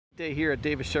Day here at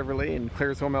Davis Chevrolet in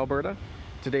Claresholm, Alberta.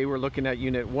 Today we're looking at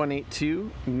unit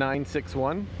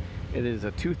 182961. It is a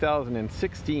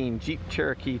 2016 Jeep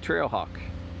Cherokee Trailhawk.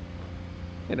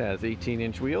 It has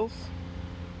 18-inch wheels.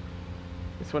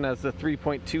 This one has the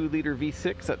 3.2 liter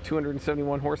V6 at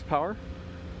 271 horsepower.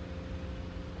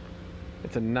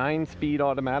 It's a 9-speed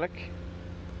automatic.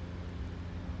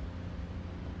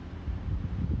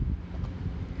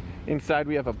 Inside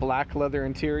we have a black leather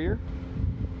interior.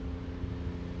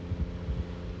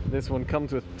 This one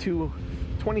comes with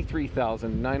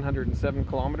 23,907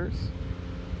 kilometers,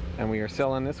 and we are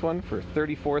selling this one for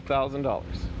 $34,000.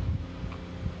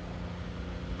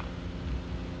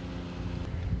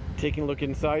 Taking a look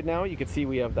inside now, you can see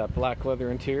we have that black leather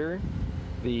interior.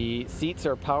 The seats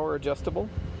are power adjustable,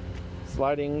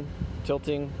 sliding,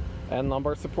 tilting, and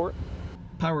lumbar support.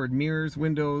 Powered mirrors,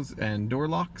 windows, and door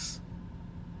locks.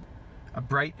 A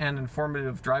bright and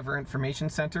informative driver information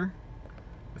center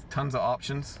with tons of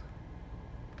options.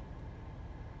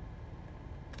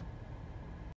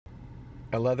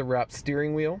 A leather wrapped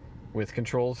steering wheel with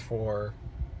controls for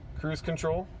cruise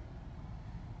control,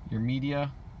 your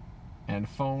media and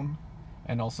phone,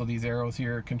 and also these arrows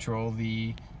here control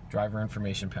the driver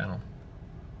information panel.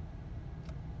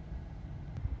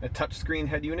 A touchscreen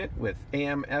head unit with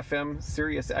AM, FM,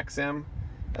 Sirius XM,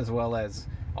 as well as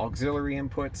auxiliary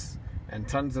inputs and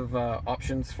tons of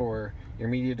options for your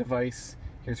media device.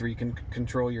 Here's where you can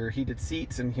control your heated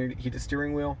seats and heated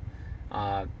steering wheel,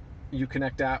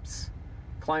 Uconnect apps,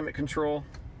 climate control,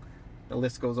 the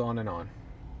list goes on and on.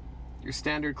 Your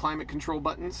standard climate control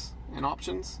buttons and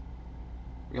options.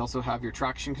 We also have your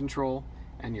traction control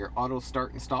and your auto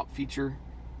start and stop feature.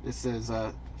 This is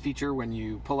a feature when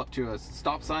you pull up to a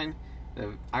stop sign,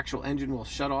 the actual engine will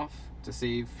shut off to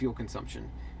save fuel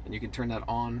consumption, and you can turn that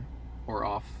on or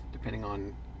off depending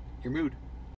on your mood.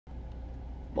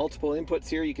 Multiple inputs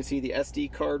here. You can see the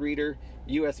SD card reader,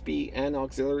 USB, and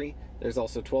auxiliary. There's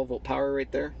also 12-volt power right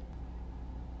there.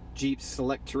 Jeep's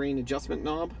select terrain adjustment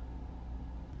knob.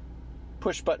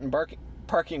 Push button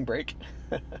parking brake.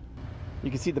 You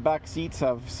can see the back seats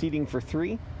have seating for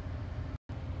 3.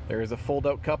 There is a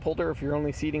fold-out cup holder if you're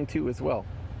only seating 2 as well.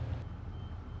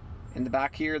 In the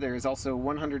back here there is also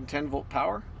 110-volt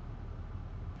power.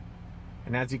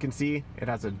 And as you can see, it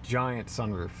has a giant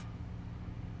sunroof.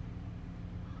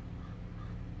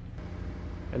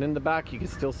 And in the back you can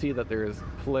still see that there is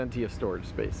plenty of storage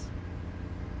space.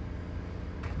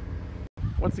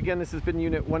 Once again, this has been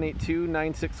unit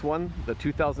 182961, the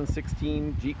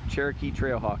 2016 Jeep Cherokee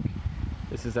Trailhawk.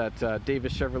 This is at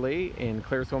Davis Chevrolet in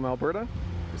Claresholm, Alberta.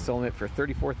 We're selling it for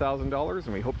 $34,000,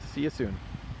 and we hope to see you soon.